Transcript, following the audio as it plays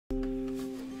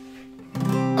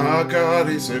Our God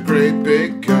is a great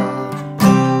big God.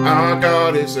 Our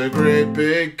God is a great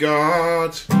big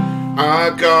God.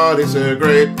 Our God is a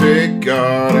great big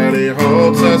God, and He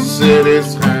holds us in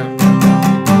His hand.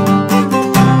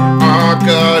 Our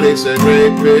God is a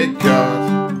great big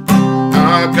God.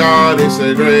 Our God is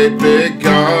a great big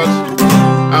God.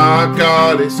 Our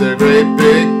God is a great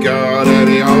big God, and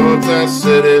He holds us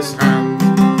in His hand.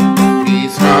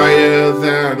 He's higher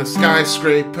than a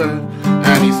skyscraper,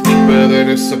 and He's deeper than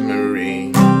a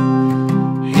submarine.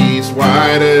 He's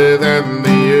wider than the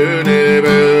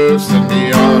universe and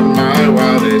beyond my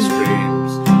wildest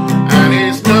dreams. And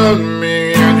He's known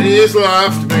me and He's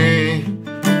loved me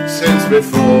since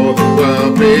before the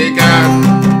world began.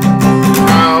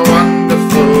 How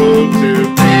wonderful to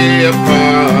be a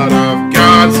part of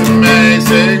God's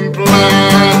amazing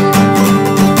plan.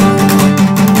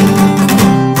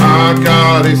 Our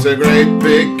God is a great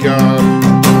big God.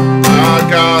 Our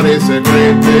God is a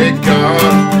great big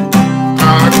God.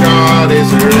 Our God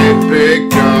is a great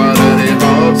big God, and He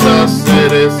holds us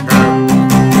in His hand.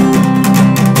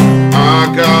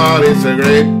 Our God is a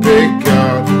great big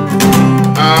God.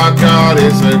 Our God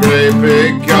is a great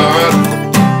big God.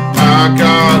 Our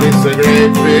God is a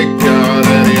great big God,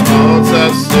 and He holds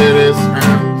us in His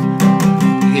hand.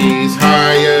 He's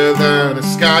higher than a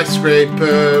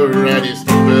skyscraper, and He's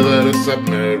deeper than a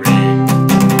submarine.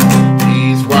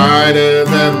 He's wider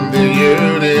than the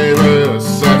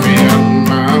universe and beyond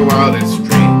my wildest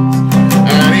dreams.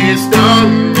 And He's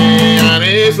known me and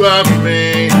He's loved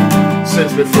me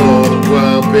since before the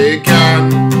world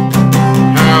began.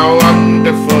 How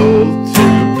wonderful to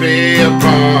be a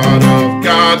part of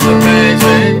God's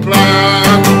amazing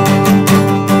plan.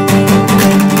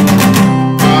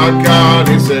 Our God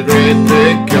is a great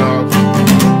big God.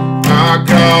 Our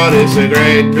God is a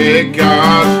great big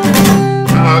God.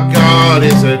 Our God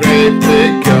is a great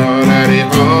big God, and He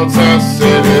holds us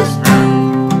in His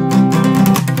hand.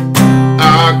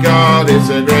 Our God is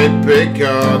a great big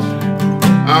God.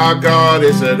 Our God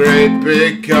is a great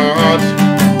big God.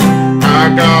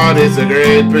 Our God is a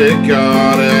great big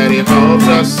God, and He holds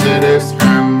us in His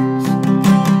hands.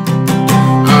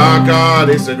 Our God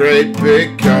is a great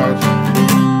big God.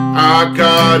 Our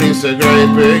God is a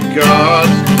great big God.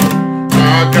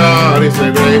 Our God is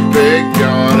a great big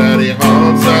God, and He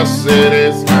holds us in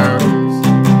His hands.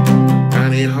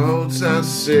 And He holds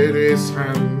us in His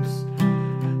hands.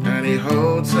 And He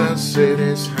holds us in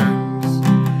His hands.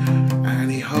 And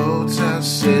He holds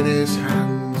us in His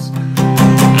hands.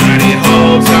 And He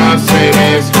holds us in His hands.